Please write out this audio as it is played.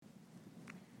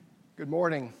Good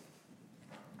morning.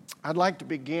 I'd like to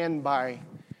begin by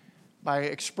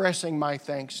expressing my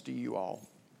thanks to you all.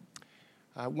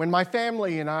 When my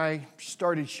family and I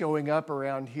started showing up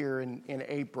around here in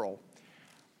April,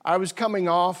 I was coming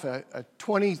off a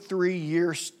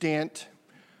 23-year stint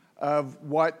of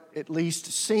what at least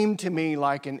seemed to me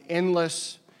like an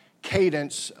endless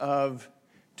cadence of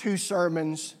 2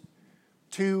 sermons,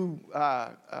 2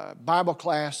 Bible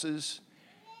classes,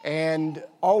 and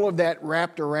all of that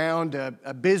wrapped around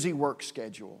a busy work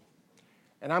schedule.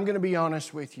 And I'm going to be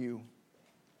honest with you,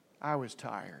 I was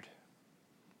tired.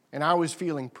 And I was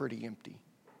feeling pretty empty.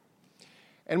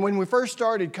 And when we first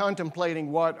started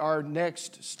contemplating what our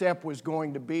next step was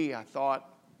going to be, I thought,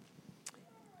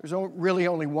 there's really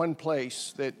only one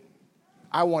place that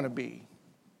I want to be,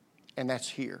 and that's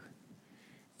here.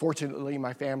 Fortunately,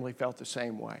 my family felt the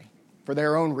same way for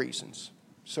their own reasons.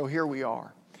 So here we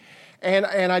are. And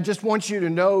I just want you to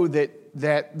know that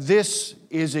this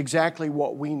is exactly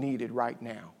what we needed right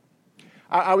now.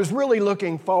 I was really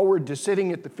looking forward to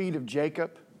sitting at the feet of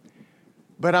Jacob,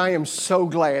 but I am so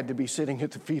glad to be sitting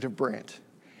at the feet of Brent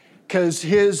because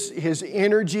his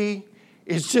energy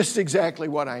is just exactly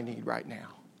what I need right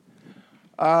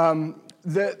now.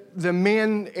 The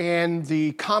men and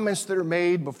the comments that are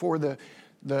made before the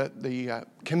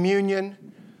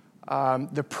communion,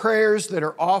 the prayers that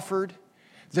are offered,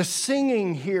 the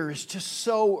singing here is just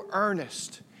so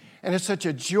earnest, and it's such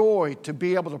a joy to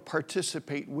be able to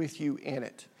participate with you in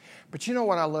it. But you know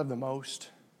what I love the most?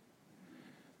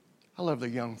 I love the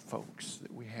young folks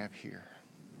that we have here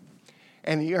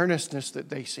and the earnestness that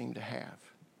they seem to have.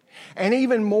 And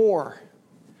even more,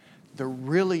 the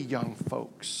really young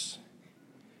folks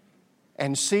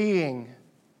and seeing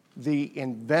the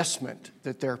investment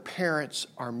that their parents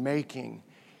are making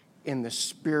in the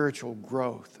spiritual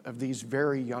growth of these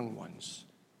very young ones.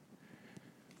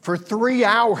 For 3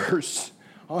 hours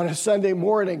on a Sunday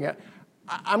morning,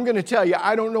 I'm going to tell you,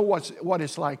 I don't know what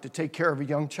it's like to take care of a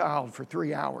young child for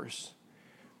 3 hours.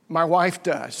 My wife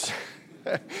does,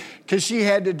 because she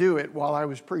had to do it while I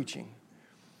was preaching.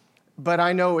 But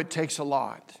I know it takes a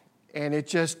lot, and it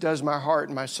just does my heart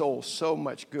and my soul so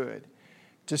much good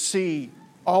to see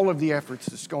all of the efforts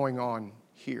that's going on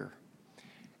here.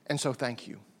 And so thank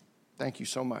you. Thank you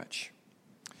so much.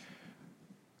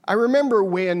 I remember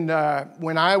when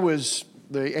I was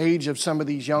the age of some of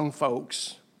these young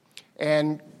folks,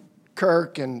 and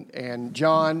Kirk and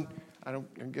John, I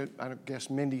don't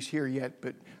guess Mindy's here yet,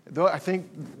 but I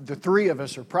think the 3 of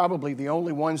us are probably the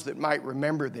only ones that might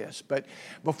remember this. But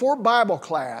before Bible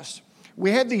class,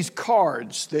 we had these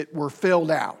cards that were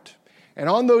filled out. And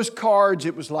on those cards,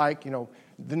 it was like,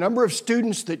 the number of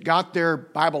students that got their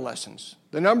Bible lessons,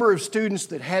 the number of students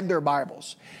that had their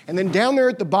Bibles. And then down there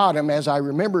at the bottom, as I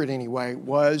remember it anyway,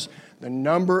 was the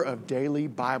number of daily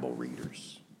Bible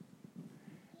readers.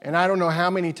 And I don't know how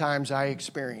many times I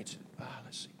experienced it.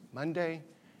 Let's see, Monday,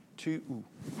 did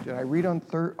I read on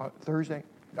Thursday?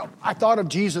 No, I thought of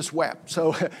Jesus wept,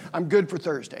 so I'm good for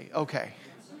Thursday. Okay.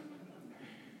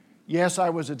 Yes, I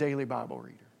was a daily Bible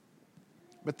reader.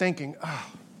 But thinking,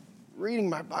 reading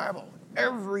my Bible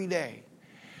every day.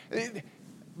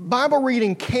 Bible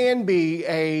reading can be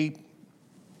a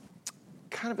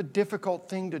kind of a difficult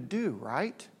thing to do,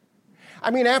 right?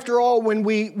 I mean, after all, when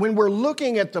we're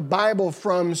looking at the Bible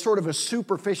from sort of a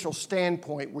superficial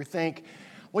standpoint, we think,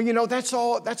 well,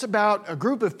 that's about a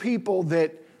group of people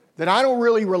that I don't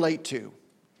really relate to.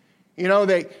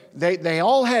 They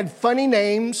all had funny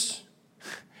names,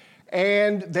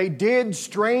 and they did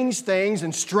strange things,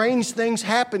 and strange things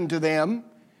happened to them.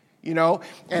 And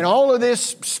all of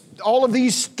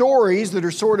these stories that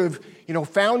are sort of,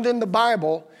 found in the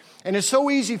Bible. And it's so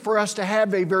easy for us to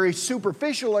have a very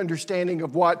superficial understanding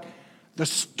of what the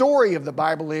story of the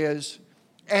Bible is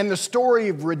and the story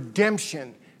of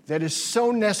redemption that is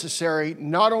so necessary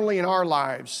not only in our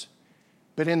lives,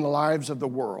 but in the lives of the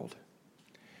world.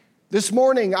 This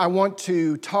morning, I want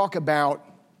to talk about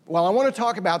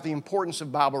the importance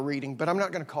of Bible reading, but I'm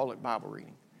not going to call it Bible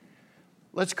reading.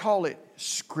 Let's call it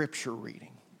Scripture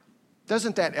reading.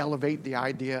 Doesn't that elevate the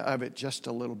idea of it just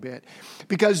a little bit?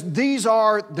 Because these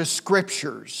are the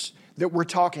Scriptures that we're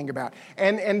talking about.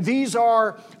 And these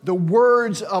are the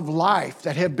words of life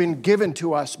that have been given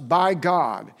to us by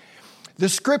God. The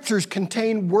Scriptures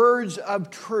contain words of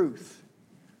truth,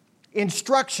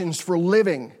 instructions for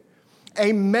living,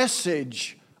 a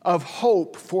message of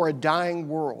hope for a dying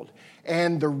world,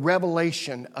 and the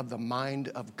revelation of the mind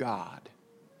of God.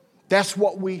 That's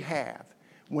what we have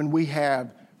when we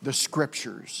have the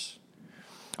Scriptures.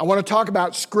 I want to talk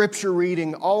about Scripture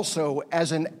reading also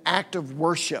as an act of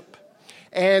worship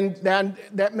And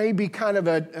that may be kind of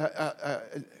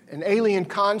an alien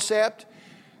concept.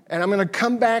 And I'm going to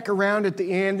come back around at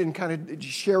the end and kind of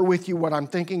share with you what I'm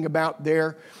thinking about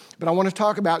there. But I want to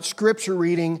talk about Scripture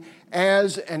reading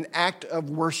as an act of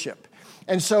worship.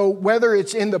 And so whether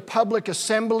it's in the public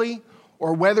assembly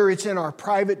or whether it's in our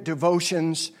private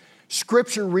devotions,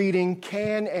 Scripture reading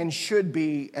can and should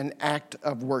be an act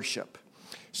of worship.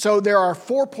 So there are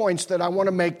 4 points that I want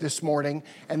to make this morning,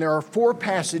 and there are 4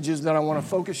 passages that I want to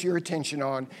focus your attention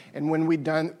on. And when we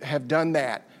have done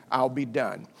that, I'll be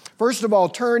done. First of all,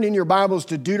 turn in your Bibles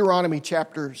to Deuteronomy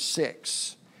chapter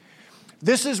 6.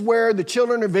 This is where the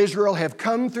children of Israel have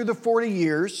come through the 40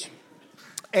 years,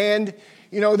 and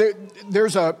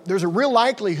there's a real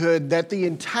likelihood that the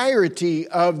entirety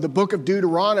of the book of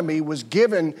Deuteronomy was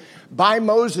given by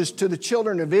Moses to the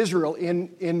children of Israel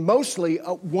in mostly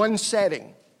one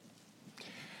setting.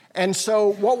 And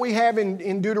so what we have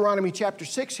in Deuteronomy chapter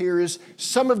 6 here is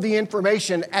some of the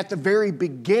information at the very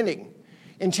beginning.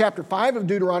 In chapter 5 of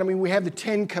Deuteronomy, we have the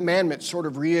 10 commandments sort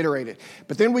of reiterated.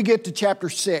 But then we get to chapter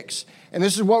 6, and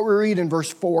this is what we read in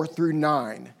verse 4 through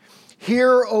 9.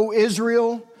 Hear, O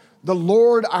Israel, the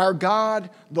Lord our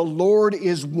God, the Lord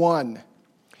is one.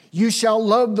 You shall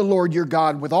love the Lord your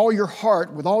God with all your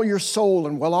heart, with all your soul,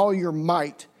 and with all your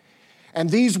might. And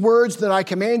these words that I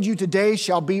command you today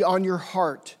shall be on your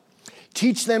heart.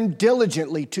 Teach them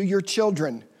diligently to your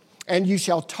children, and you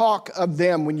shall talk of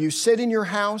them when you sit in your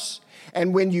house,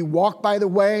 and when you walk by the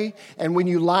way, and when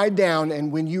you lie down,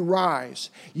 and when you rise.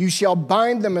 You shall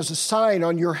bind them as a sign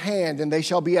on your hand, and they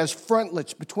shall be as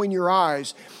frontlets between your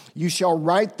eyes. You shall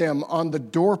write them on the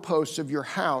doorposts of your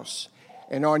house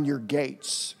and on your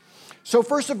gates. So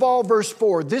first of all, verse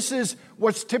 4, this is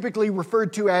what's typically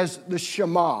referred to as the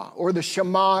Shema, or the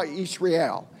Shema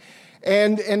Yisrael.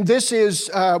 And this is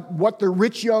what the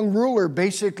rich young ruler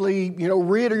basically,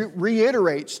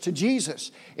 reiterates to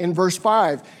Jesus in verse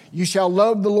 5. You shall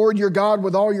love the Lord your God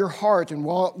with all your heart and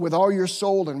with all your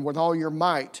soul and with all your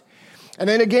might. And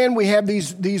then again, we have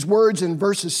these words in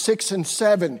verses 6 and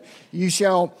 7. You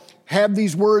shall have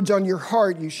these words on your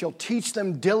heart. You shall teach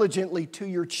them diligently to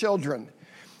your children.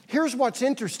 Here's what's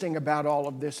interesting about all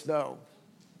of this, though.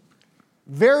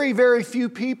 Very, very few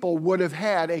people would have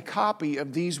had a copy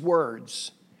of these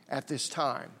words at this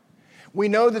time. We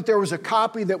know that there was a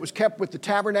copy that was kept with the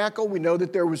tabernacle. We know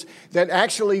that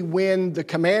actually when the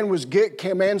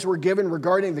commands were given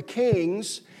regarding the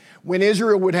kings, when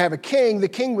Israel would have a king, the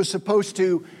king was supposed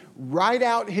to write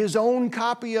out his own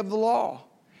copy of the law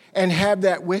and have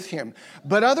that with him.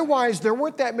 But otherwise, there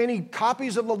weren't that many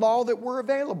copies of the law that were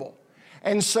available.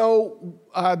 And so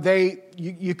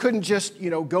you couldn't just,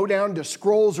 go down to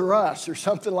Scrolls or Us or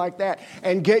something like that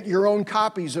and get your own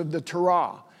copies of the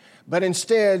Torah. But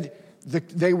instead,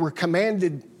 they were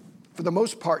commanded, for the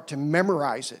most part, to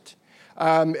memorize it.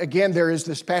 Again, there is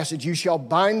this passage, you shall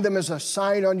bind them as a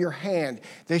sign on your hand.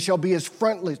 They shall be as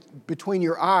frontlets between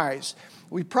your eyes.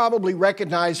 We probably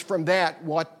recognize from that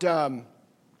what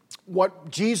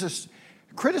Jesus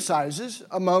criticizes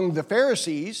among the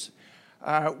Pharisees,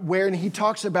 when he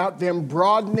talks about them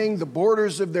broadening the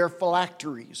borders of their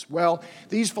phylacteries. Well,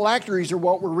 these phylacteries are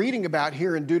what we're reading about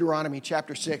here in Deuteronomy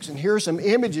chapter 6. And here are some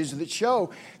images that show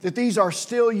that these are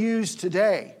still used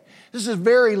today. This is a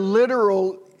very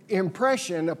literal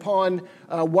impression upon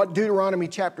what Deuteronomy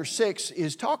chapter 6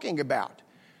 is talking about.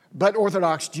 But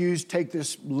Orthodox Jews take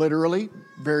this literally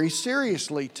very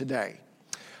seriously today.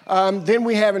 Then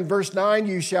we have in verse 9,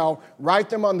 you shall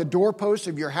write them on the doorposts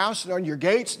of your house and on your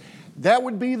gates. That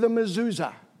would be the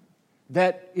mezuzah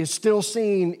that is still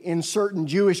seen in certain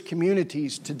Jewish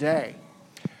communities today.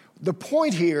 The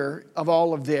point here of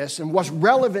all of this, and what's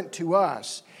relevant to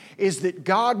us, is that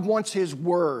God wants His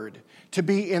Word to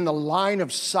be in the line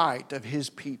of sight of His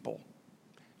people.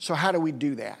 So how do we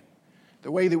do that?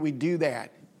 The way that we do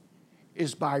that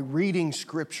is by reading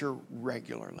Scripture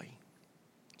regularly.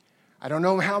 I don't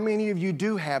know how many of you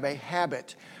do have a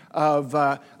habit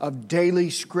of daily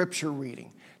Scripture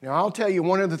reading. Now, I'll tell you,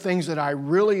 one of the things that I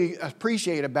really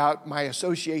appreciate about my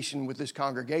association with this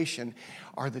congregation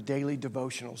are the daily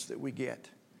devotionals that we get.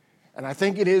 And I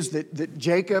think it is that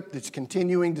Jacob that's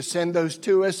continuing to send those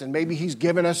to us, and maybe he's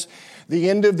given us the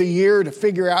end of the year to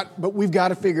figure out, but we've got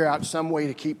to figure out some way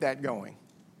to keep that going.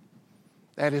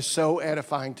 That is so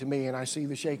edifying to me, and I see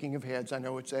the shaking of heads. I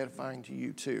know it's edifying to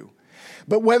you too.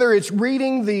 But whether it's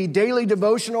reading the daily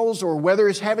devotionals or whether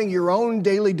it's having your own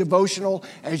daily devotional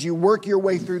as you work your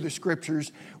way through the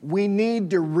Scriptures, we need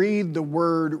to read the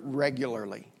Word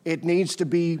regularly. It needs to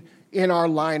be in our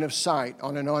line of sight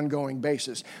on an ongoing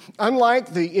basis.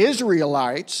 Unlike the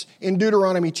Israelites in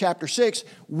Deuteronomy chapter 6,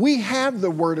 we have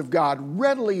the Word of God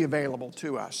readily available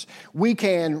to us. We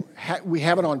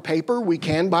have it on paper. We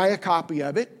can buy a copy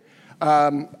of it.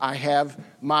 I have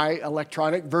my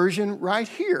electronic version right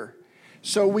here.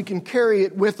 So we can carry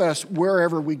it with us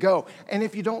wherever we go. And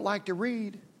if you don't like to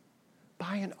read,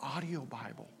 buy an audio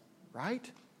Bible, right?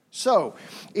 So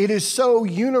it is so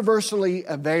universally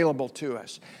available to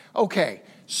us. Okay,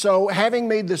 so having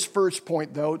made this first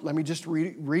point, though, let me just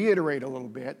reiterate a little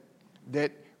bit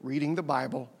that reading the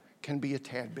Bible can be a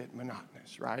tad bit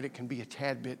monotonous, right? It can be a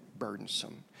tad bit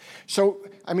burdensome. So,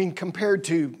 compared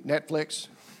to Netflix,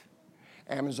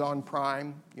 Amazon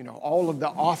Prime, all of the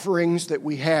offerings that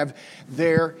we have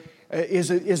there,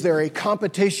 is there a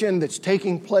competition that's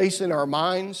taking place in our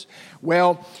minds?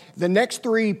 Well, the next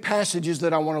three passages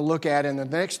that I want to look at and the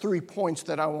next 3 points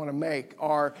that I want to make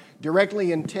are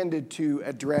directly intended to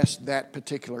address that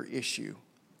particular issue.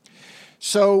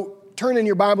 So turn in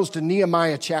your Bibles to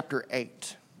Nehemiah chapter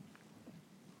 8.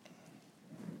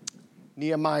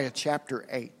 Nehemiah chapter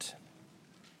 8.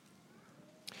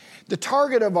 The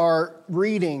target of our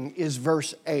reading is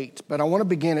verse 8, but I want to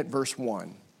begin at verse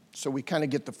 1. So we kind of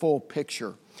get the full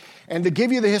picture. And to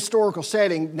give you the historical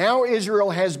setting, now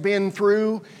Israel has been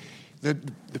through the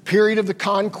period of the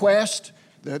conquest,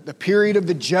 the period of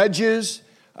the judges,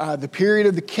 the period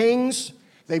of the kings.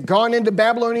 They've gone into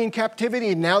Babylonian captivity,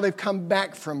 and now they've come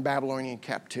back from Babylonian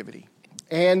captivity.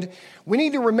 And we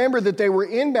need to remember that they were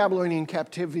in Babylonian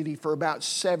captivity for about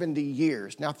 70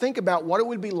 years. Now think about what it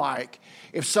would be like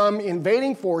if some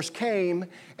invading force came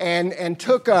and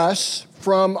took us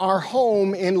from our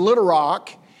home in Little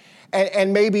Rock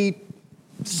and maybe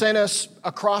sent us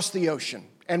across the ocean.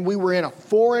 And we were in a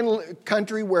foreign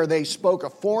country where they spoke a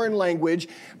foreign language,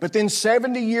 but then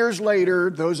 70 years later,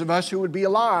 those of us who would be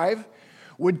alive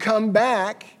would come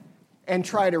back and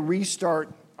try to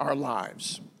restart our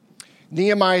lives.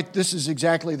 Nehemiah, this is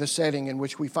exactly the setting in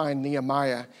which we find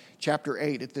Nehemiah chapter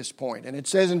 8 at this point. And it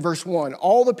says in verse 1,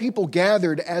 all the people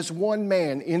gathered as one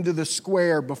man into the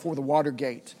square before the water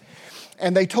gate.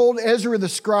 And they told Ezra the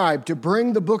scribe to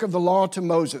bring the book of the law to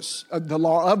Moses, the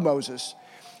law of Moses,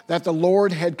 that the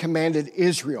Lord had commanded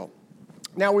Israel.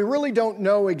 Now, we really don't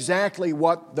know exactly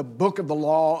what the book of the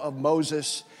law of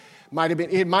Moses might have been.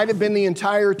 It might have been the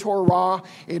entire Torah.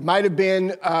 It might have been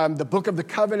the book of the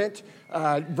covenant,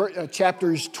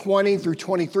 chapters 20 through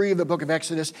 23 of the book of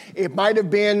Exodus. It might have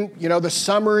been, the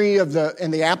summary of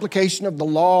and the application of the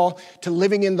law to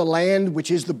living in the land,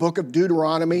 which is the book of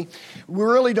Deuteronomy. We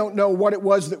really don't know what it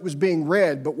was that was being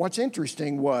read, but what's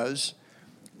interesting was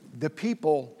the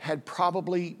people had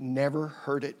probably never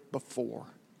heard it before.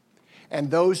 And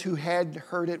those who had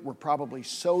heard it were probably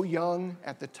so young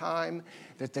at the time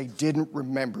that they didn't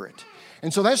remember it.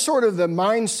 And so that's sort of the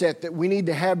mindset that we need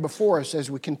to have before us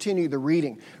as we continue the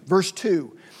reading. Verse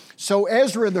 2, so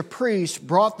Ezra the priest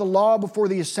brought the law before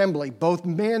the assembly, both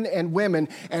men and women,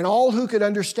 and all who could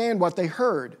understand what they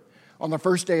heard on the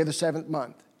first day of the 7th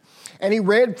month. And he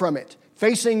read from it,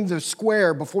 facing the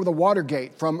square before the water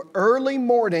gate, from early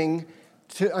morning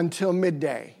until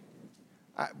midday.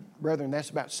 Brethren, that's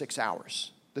about 6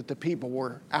 hours that the people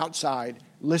were outside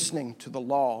listening to the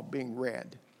law being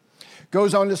read.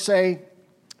 Goes on to say,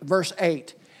 verse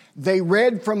 8, they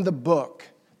read from the book,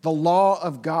 the law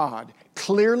of God.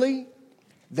 Clearly,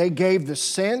 they gave the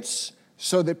sense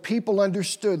so that people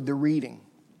understood the reading.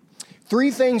 3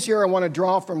 things here I want to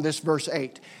draw from this verse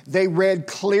 8. They read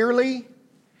clearly,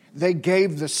 they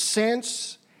gave the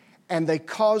sense, and they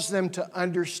caused them to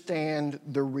understand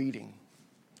the reading.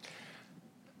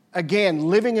 Again,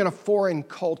 living in a foreign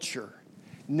culture,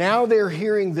 now they're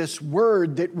hearing this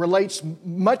word that relates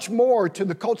much more to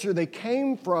the culture they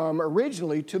came from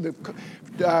originally,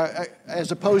 as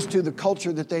opposed to the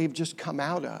culture that they've just come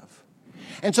out of.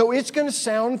 And so it's going to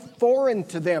sound foreign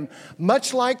to them,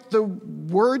 much like the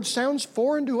word sounds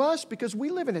foreign to us because we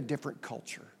live in a different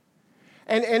culture.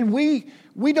 And we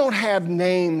don't have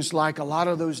names like a lot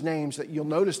of those names that you'll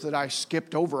notice that I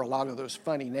skipped over a lot of those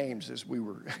funny names as we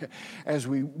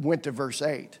went to verse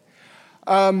 8.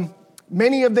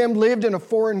 Many of them lived in a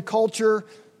foreign culture.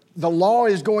 The law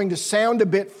is going to sound a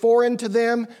bit foreign to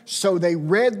them, so they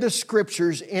read the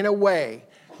scriptures in a way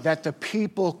that the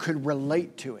people could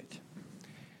relate to it.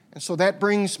 And so that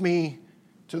brings me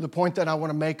to the point that I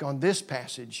want to make on this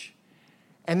passage,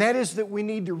 and that is that we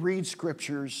need to read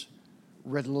scriptures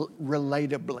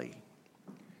relatably.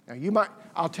 Now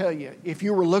I'll tell you, if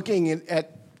you were looking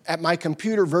at my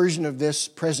computer version of this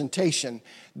presentation,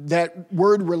 that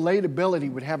word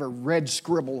relatability would have a red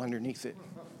scribble underneath it.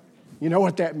 You know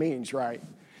what that means, right?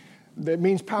 That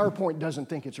means PowerPoint doesn't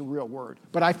think it's a real word.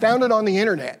 But I found it on the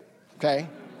internet, okay?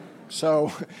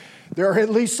 So there are at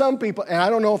least some people, and I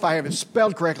don't know if I have it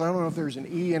spelled correctly. I don't know if there's an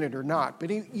E in it or not. But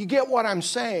you get what I'm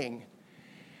saying.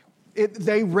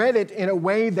 They read it in a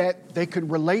way that they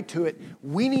could relate to it.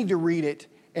 We need to read it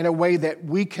in a way that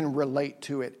we can relate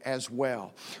to it as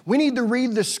well. We need to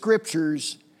read the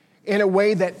Scriptures in a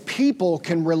way that people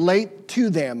can relate to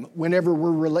them whenever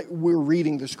we're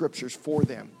reading the Scriptures for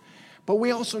them. But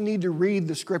we also need to read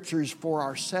the Scriptures for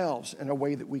ourselves in a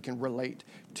way that we can relate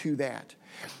to that.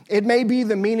 It may be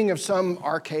the meaning of some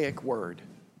archaic word.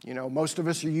 You know, most of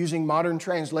us are using modern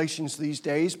translations these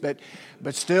days, but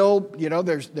still, you know,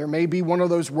 there may be one of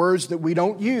those words that we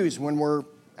don't use when we're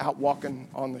out walking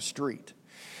on the street.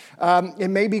 It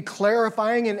may be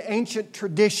clarifying an ancient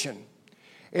tradition.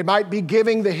 It might be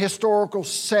giving the historical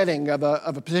setting of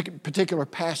a particular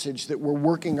passage that we're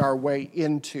working our way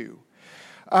into.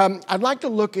 I'd like to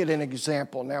look at an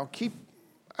example. Now,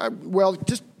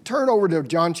 just turn over to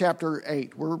John chapter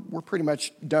 8. We're pretty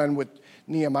much done with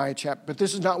Nehemiah chapter, but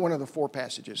this is not one of the 4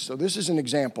 passages. So this is an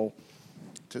example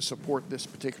to support this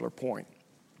particular point.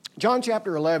 John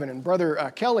chapter 11, and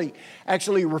Brother Kelly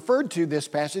actually referred to this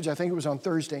passage, I think it was on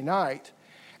Thursday night,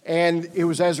 and it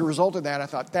was as a result of that, I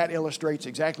thought that illustrates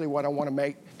exactly what I want to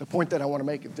make, the point that I want to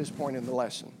make at this point in the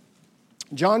lesson.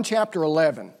 John chapter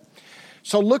 11.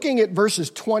 So looking at verses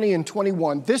 20 and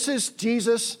 21, this is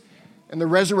Jesus and the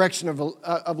resurrection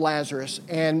of Lazarus.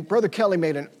 And Brother Kelly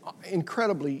made an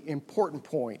incredibly important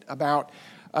point about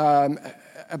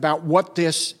what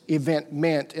this event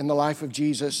meant in the life of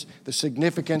Jesus, the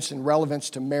significance and relevance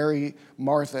to Mary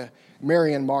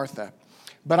and Martha.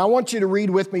 But I want you to read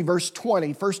with me verse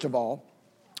 20, first of all.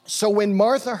 So when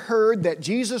Martha heard that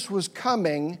Jesus was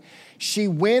coming, she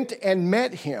went and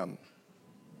met him.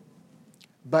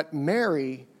 But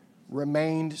Mary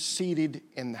remained seated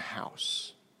in the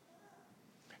house.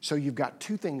 So you've got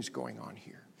 2 things going on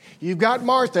here. You've got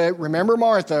Martha, remember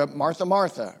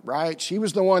Martha, right? She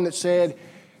was the one that said,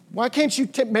 why can't you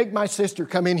make my sister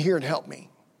come in here and help me?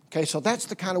 Okay, so that's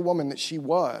the kind of woman that she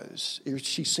was.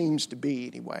 She seems to be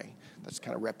anyway. That's the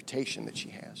kind of reputation that she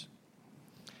has.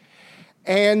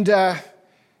 And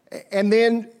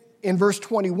then in verse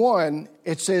 21,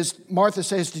 it says, Martha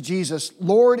says to Jesus,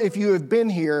 Lord, if you had been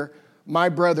here, my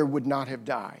brother would not have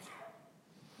died.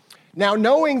 Now,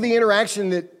 knowing the interaction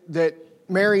that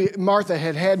Martha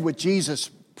had with Jesus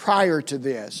prior to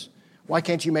this, why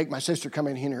can't you make my sister come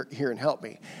in here and help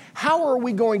me? How are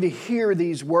we going to hear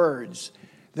these words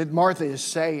that Martha is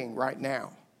saying right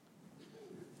now?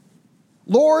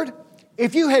 Lord,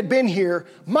 if you had been here,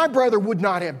 my brother would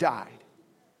not have died.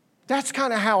 That's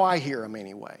kind of how I hear them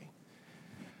anyway.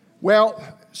 Well,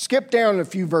 skip down a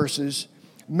few verses.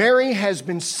 Mary has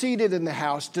been seated in the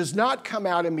house, does not come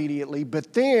out immediately,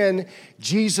 but then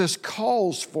Jesus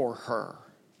calls for her.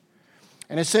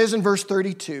 And it says in verse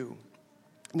 32,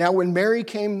 now when Mary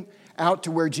came out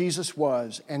to where Jesus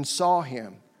was and saw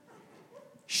him,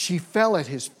 she fell at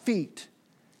his feet,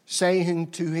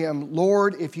 saying to him,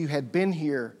 Lord, if you had been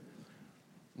here,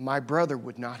 my brother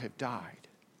would not have died.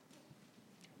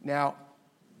 Now,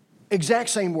 exact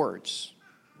same words,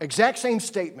 exact same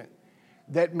statement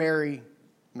that Mary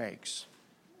makes,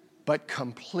 but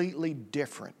completely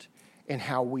different in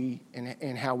how we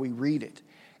read it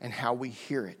and how we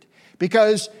hear it.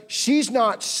 Because she's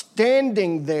not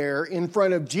standing there in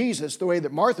front of Jesus the way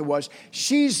that Martha was.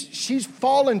 She's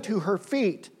fallen to her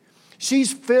feet.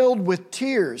 She's filled with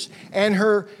tears, and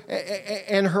her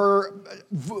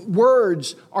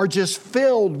words are just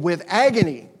filled with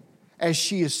agony as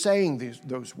she is saying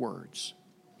those words.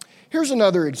 Here's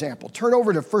another example. Turn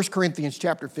over to 1 Corinthians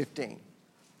chapter 15.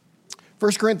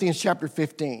 1 Corinthians chapter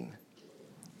 15.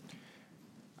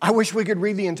 I wish we could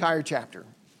read the entire chapter,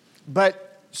 but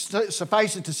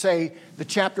suffice it to say, the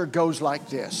chapter goes like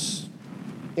this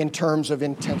in terms of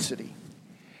intensity.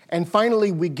 And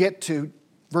finally, we get to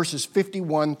verses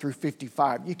 51 through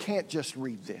 55. You can't just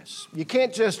read this. You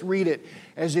can't just read it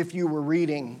as if you were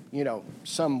reading,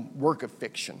 some work of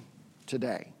fiction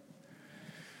today.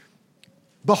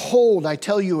 Behold, I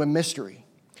tell you a mystery.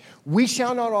 We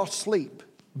shall not all sleep,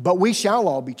 but we shall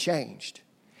all be changed.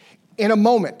 In a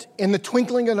moment, in the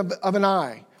twinkling of an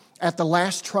eye, at the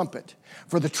last trumpet.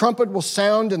 For the trumpet will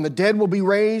sound, and the dead will be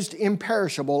raised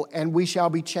imperishable, and we shall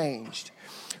be changed.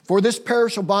 For this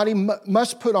perishable body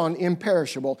must put on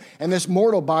imperishable, and this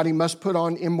mortal body must put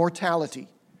on immortality.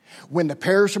 When the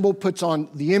perishable puts on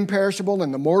the imperishable,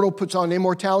 and the mortal puts on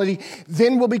immortality,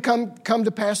 then will come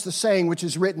to pass the saying which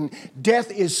is written,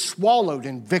 death is swallowed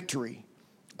in victory.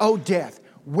 O death,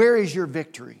 where is your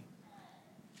victory?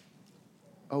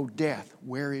 O death,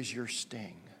 where is your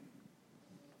sting?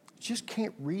 just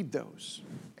can't read those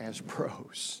as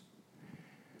prose.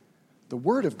 The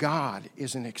Word of God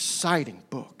is an exciting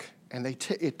book, and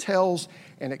it tells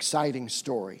an exciting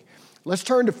story. Let's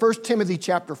turn to 1 Timothy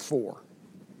chapter 4.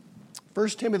 1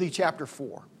 Timothy chapter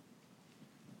 4.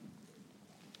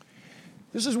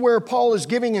 This is where Paul is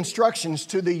giving instructions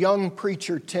to the young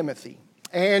preacher Timothy.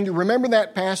 And remember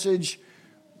that passage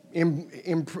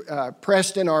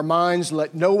impressed in our minds,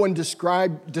 let no one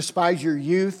despise your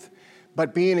youth,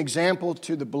 but be an example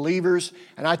to the believers.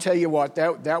 And I tell you what,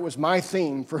 that was my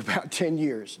theme for about 10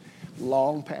 years.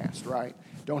 Long past, right?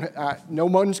 No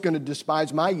one's going to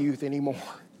despise my youth anymore.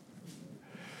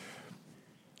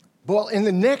 Well, in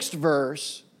the next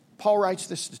verse, Paul writes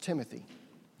this to Timothy.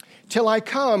 Till I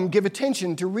come, give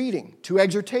attention to reading, to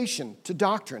exhortation, to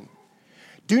doctrine.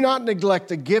 Do not neglect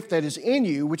the gift that is in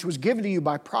you, which was given to you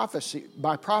by prophecy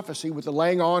with the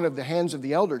laying on of the hands of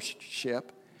the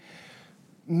eldership.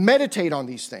 Meditate on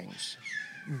these things.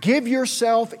 Give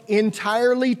yourself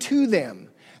entirely to them,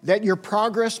 that your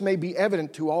progress may be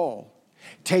evident to all.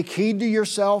 Take heed to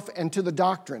yourself and to the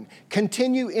doctrine.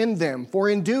 Continue in them, for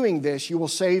in doing this you will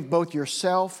save both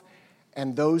yourself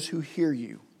and those who hear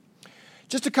you.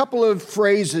 Just a couple of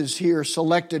phrases here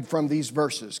selected from these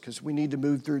verses because we need to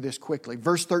move through this quickly.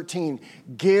 Verse 13,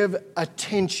 give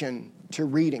attention to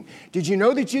reading. Did you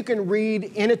know that you can read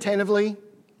inattentively?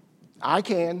 I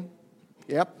can.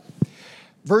 Yep.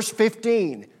 Verse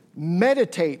 15,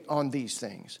 meditate on these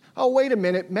things. Oh, wait a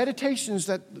minute. Meditation's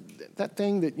that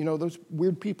thing that, those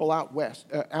weird people out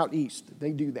east,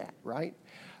 they do that, right?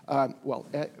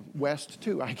 West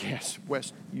too, I guess,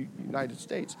 West United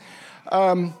States.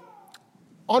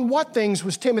 On what things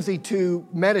was Timothy to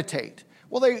meditate?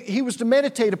 Well, he was to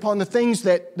meditate upon the things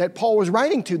that Paul was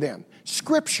writing to them.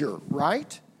 Scripture,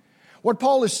 right? What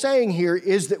Paul is saying here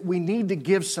is that we need to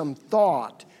give some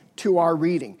thought to our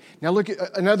reading. Now look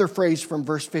at another phrase from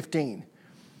verse 15.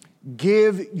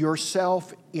 Give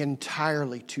yourself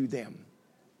entirely to them.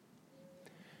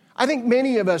 I think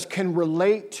many of us can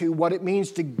relate to what it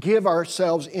means to give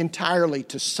ourselves entirely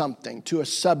to something, to a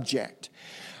subject.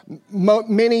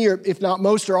 Many, if not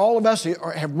most, or all of us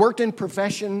have worked in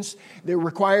professions that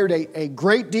required a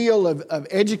great deal of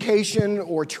education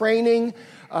or training.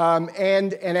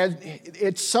 And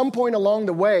at some point along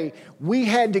the way, we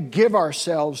had to give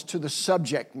ourselves to the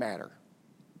subject matter.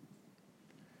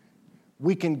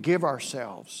 We can give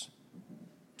ourselves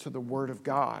to the Word of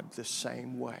God the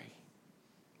same way.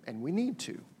 And we need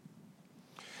to.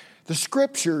 The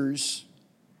Scriptures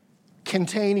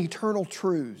contain eternal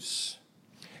truths.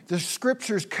 The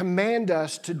Scriptures command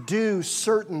us to do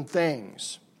certain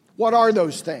things. What are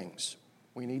those things?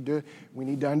 We need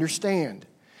to understand.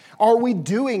 Are we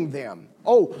doing them?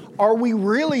 Oh, are we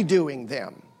really doing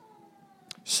them?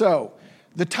 So,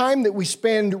 the time that we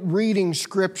spend reading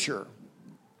Scripture,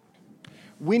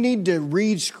 we need to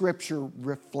read Scripture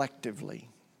reflectively.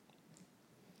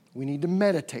 We need to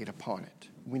meditate upon it.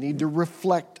 We need to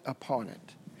reflect upon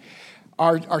it.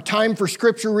 Our time for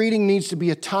Scripture reading needs to be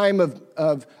a time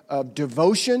of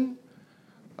devotion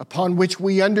upon which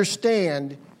we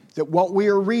understand that what we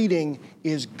are reading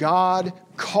is God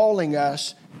calling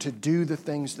us to do the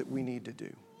things that we need to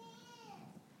do.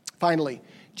 Finally,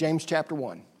 James chapter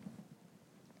 1.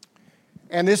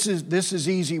 And this is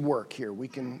easy work here. We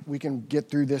can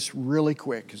get through this really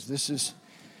quick because this is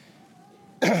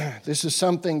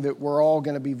something that we're all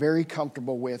going to be very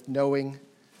comfortable with knowing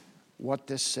what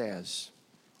this says.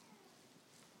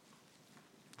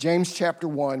 James chapter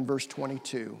 1, verse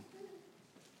 22.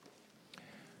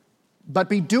 But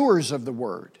be doers of the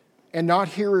word, and not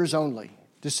hearers only,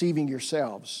 deceiving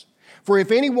yourselves. For if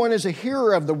anyone is a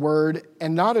hearer of the word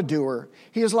and not a doer,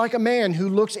 he is like a man who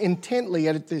looks intently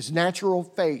at his natural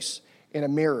face in a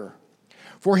mirror.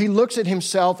 For he looks at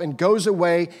himself and goes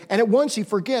away, and at once he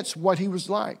forgets what he was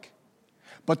like.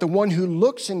 But the one who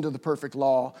looks into the perfect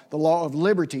law, the law of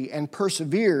liberty, and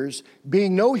perseveres,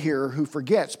 being no hearer who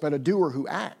forgets, but a doer who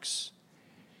acts,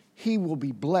 he will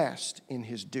be blessed in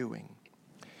his doing.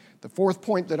 The fourth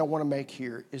point that I want to make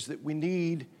here is that we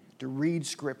need to read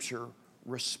Scripture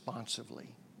responsively.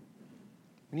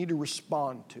 We need to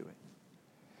respond to it.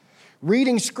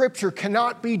 Reading Scripture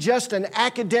cannot be just an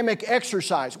academic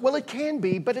exercise. Well, it can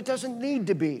be, but it doesn't need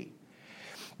to be.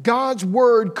 God's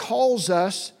Word calls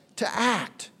us to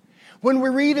act. When we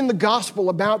read in the Gospel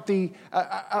about the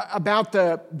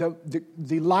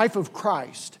life of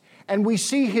Christ, and we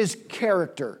see His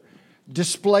character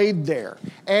displayed there,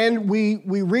 and we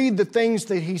read the things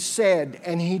that He said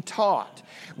and He taught,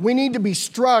 we need to be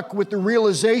struck with the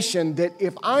realization that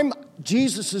if I'm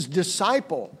Jesus'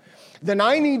 disciple, then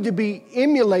I need to be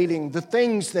emulating the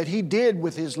things that He did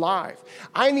with His life.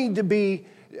 I need to be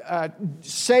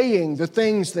saying the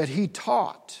things that He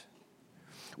taught.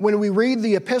 When we read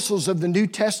the epistles of the New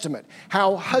Testament,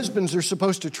 how husbands are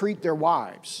supposed to treat their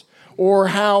wives, or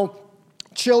how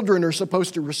children are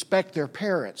supposed to respect their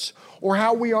parents, or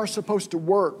how we are supposed to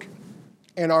work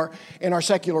in our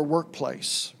secular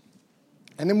workplace.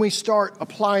 And then we start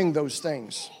applying those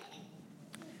things.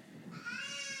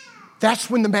 That's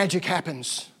when the magic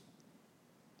happens.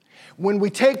 When we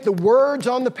take the words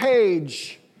on the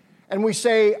page and we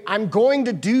say, I'm going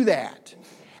to do that,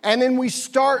 and then we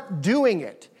start doing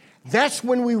it, that's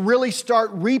when we really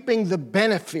start reaping the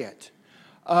benefit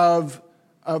of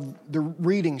the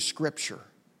reading Scripture.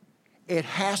 It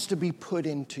has to be put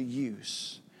into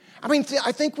use. I mean,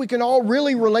 I think we can all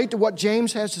really relate to what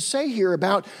James has to say here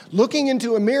about looking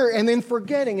into a mirror and then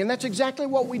forgetting. And that's exactly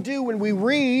what we do when we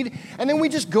read, and then we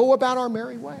just go about our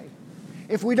merry way.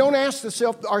 If we don't ask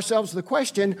ourselves the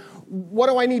question, what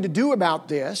do I need to do about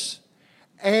this?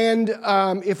 And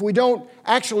if we don't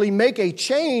actually make a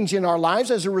change in our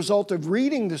lives as a result of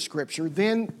reading the Scripture,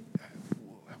 then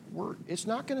it's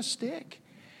not going to stick.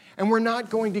 And we're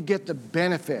not going to get the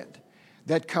benefit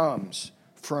that comes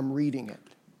from reading it.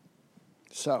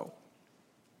 So,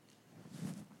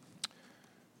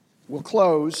 we'll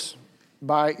close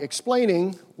by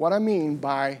explaining what I mean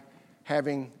by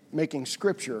making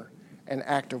Scripture an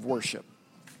act of worship.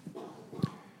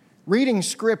 Reading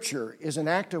Scripture is an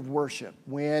act of worship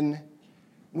when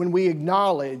we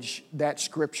acknowledge that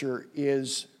Scripture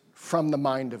is from the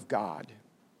mind of God.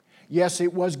 Yes,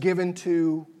 it was given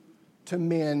to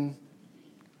men,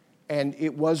 and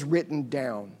it was written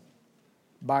down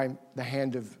by the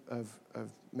hand of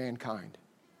mankind.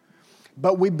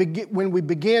 But when we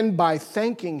begin by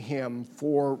thanking Him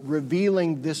for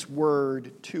revealing this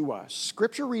Word to us,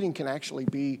 Scripture reading can actually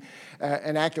be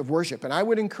an act of worship. And I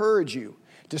would encourage you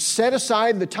to set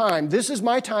aside the time. This is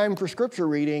my time for Scripture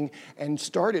reading, and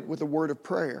start it with a word of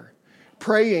prayer.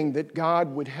 Praying that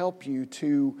God would help you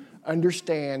to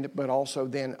understand, but also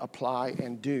then apply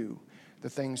and do the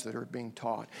things that are being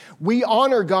taught. We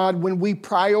honor God when we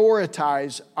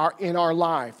prioritize in our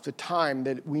life the time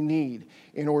that we need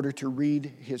in order to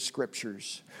read His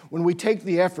Scriptures. When we take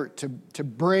the effort to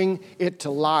bring it to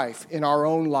life in our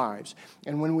own lives.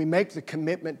 And when we make the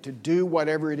commitment to do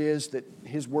whatever it is that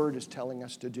His Word is telling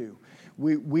us to do.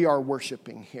 We are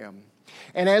worshiping Him.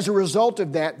 And as a result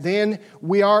of that, then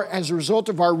as a result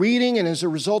of our reading and as a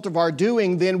result of our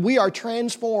doing, then we are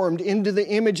transformed into the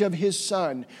image of His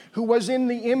Son, who was in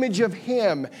the image of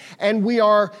Him. And we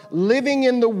are living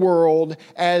in the world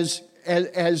as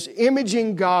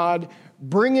imaging God,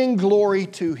 bringing glory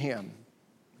to Him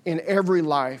in every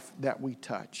life that we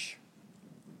touch.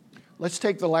 Let's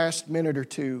take the last minute or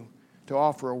two to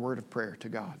offer a word of prayer to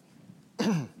God.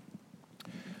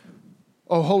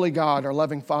 Oh, holy God, our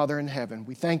loving Father in heaven,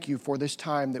 we thank You for this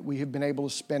time that we have been able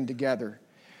to spend together.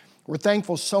 We're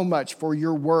thankful so much for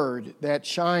Your Word that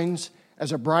shines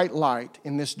as a bright light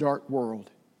in this dark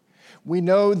world. We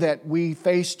know that we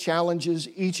face challenges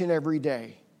each and every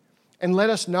day. And let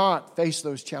us not face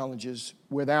those challenges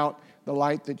without the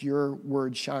light that Your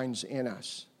Word shines in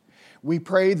us. We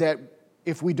pray that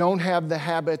if we don't have the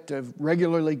habit of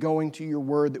regularly going to Your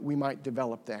Word, that we might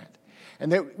develop that.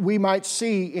 And that we might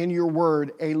see in Your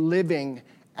Word a living,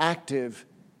 active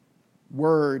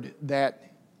Word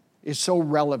that is so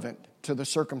relevant to the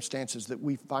circumstances that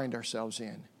we find ourselves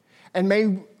in. And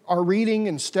may our reading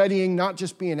and studying not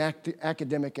just be an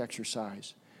academic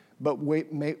exercise, but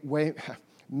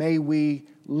may we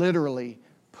literally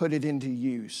put it into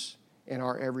use in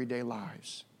our everyday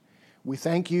lives. We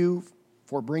thank You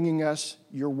for bringing us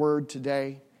Your Word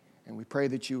today. And we pray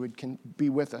that You would be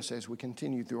with us as we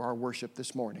continue through our worship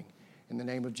this morning. In the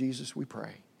name of Jesus we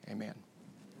pray. Amen.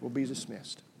 We'll be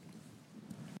dismissed.